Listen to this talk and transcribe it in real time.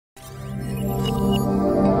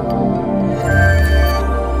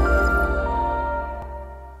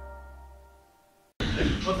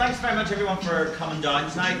everyone for coming down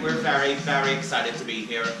tonight. We're very, very excited to be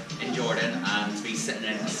here in Jordan and to be sitting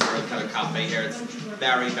in a serial killer cafe here. It's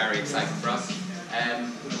very, very exciting for us.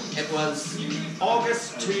 It was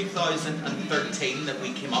August 2013 that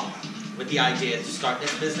we came up with the idea to start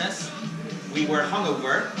this business. We were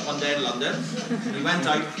hungover one day in London. We went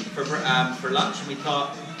out for lunch and we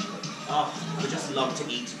thought, oh, I would just love to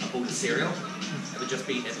eat a bowl of cereal. It would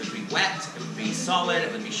be wet, it would be solid,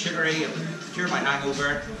 it would be sugary, it would cure my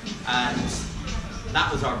hangover, and that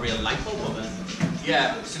was our real light bulb of it.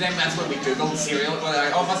 Yeah, so then that's when we googled cereal. Well,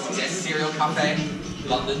 like, oh, must exist. Cereal cafe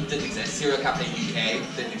London didn't exist. Cereal cafe UK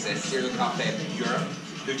didn't exist. Cereal cafe Europe,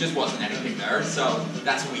 there just wasn't anything there. So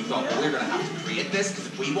that's when we thought, well, we're going to have to create this, because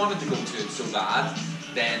if we wanted to go to it so bad,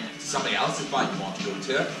 then somebody else is bound to want to go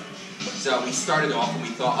to it. So we started off and we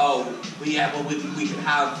thought, oh, well, yeah, well, we can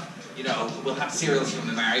have, you know, we'll have cereals from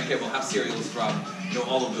America, we'll have cereals from, you know,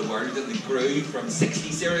 all over the world, and it grew from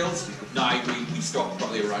 60 cereals. Now we stock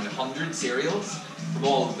probably around 100 cereals from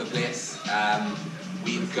all over the place.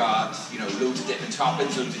 We've got, you know, loads of different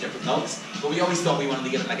toppings, loads of different milks, but we always thought we wanted to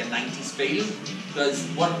give it like a 90s feel, because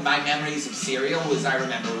one of my memories of cereal was, I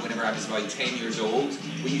remember whenever I was about 10 years old,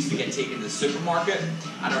 we used to get taken to the supermarket,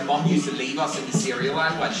 and our mum used to leave us in the cereal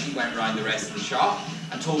aisle while she went around the rest of the shop,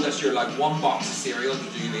 and told us you're like one box of cereal to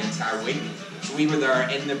do the entire week. So we were there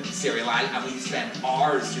in the cereal aisle, and we spent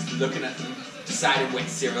hours just looking at them, deciding which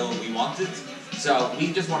cereal we wanted. So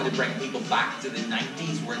we just wanted to bring people back to the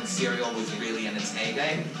 90s when cereal was really in its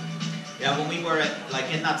heyday. Yeah, when we were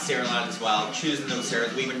in that cereal aisle as well, choosing those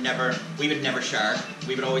cereals, we would never share.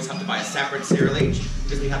 We would always have to buy a separate cereal each,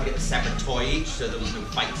 because we had to get a separate toy each, so there was no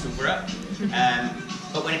fights over it.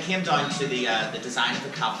 But when it came down to the design of the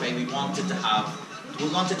cafe, we wanted to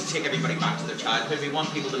take everybody back to their childhood. We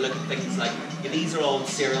want people to look at things like, yeah, these are all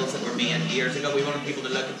cereals that were made years ago. We wanted people to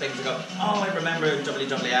look at things and go, oh, I remember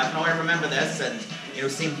WWF, no, I remember this, and, you know,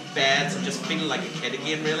 seeing beds and just feeling like a kid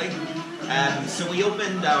again, really. So we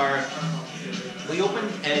opened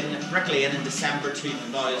in Brick Lane in December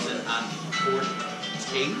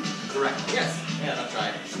 2014. Correct. Yes. Yeah, that's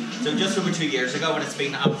right. So just over 2 years ago, and it's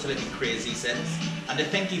been absolutely crazy since. And to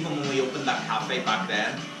think, even when we opened that cafe back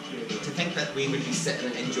then, to think that we would be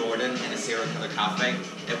sitting in Jordan in a serial killer cafe,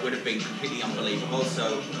 it would have been completely unbelievable.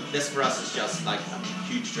 So this for us is just like a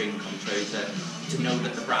huge dream come true, to know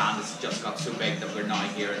that the brand has just got so big that we're now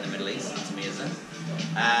here in the Middle East. It's amazing.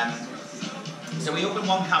 So we opened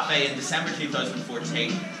one cafe in December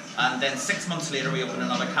 2014, and then 6 months later we opened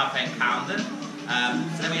another cafe in Camden.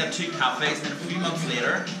 So then we had 2 cafes, and then a few months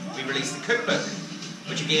later we released the cookbook,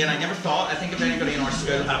 which again I never thought. I think if anybody in our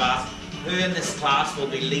school had asked, who in this class will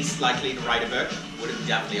be least likely to write a book, would have been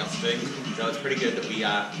definitely us two. So it's pretty good that we've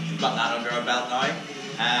got that under our belt now.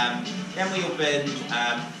 Then we opened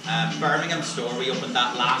Birmingham store. We opened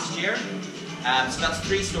that last year. So that's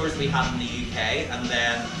 3 stores we had in the UK, and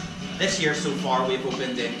then this year so far we've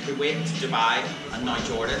opened in Kuwait, Dubai, and now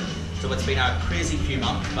Jordan. So it's been a crazy few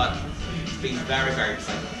months, but it's been very, very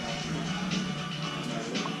exciting.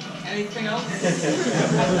 Anything else?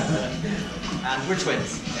 And we're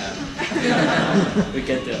twins. Yeah. We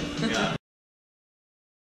get there. Yeah.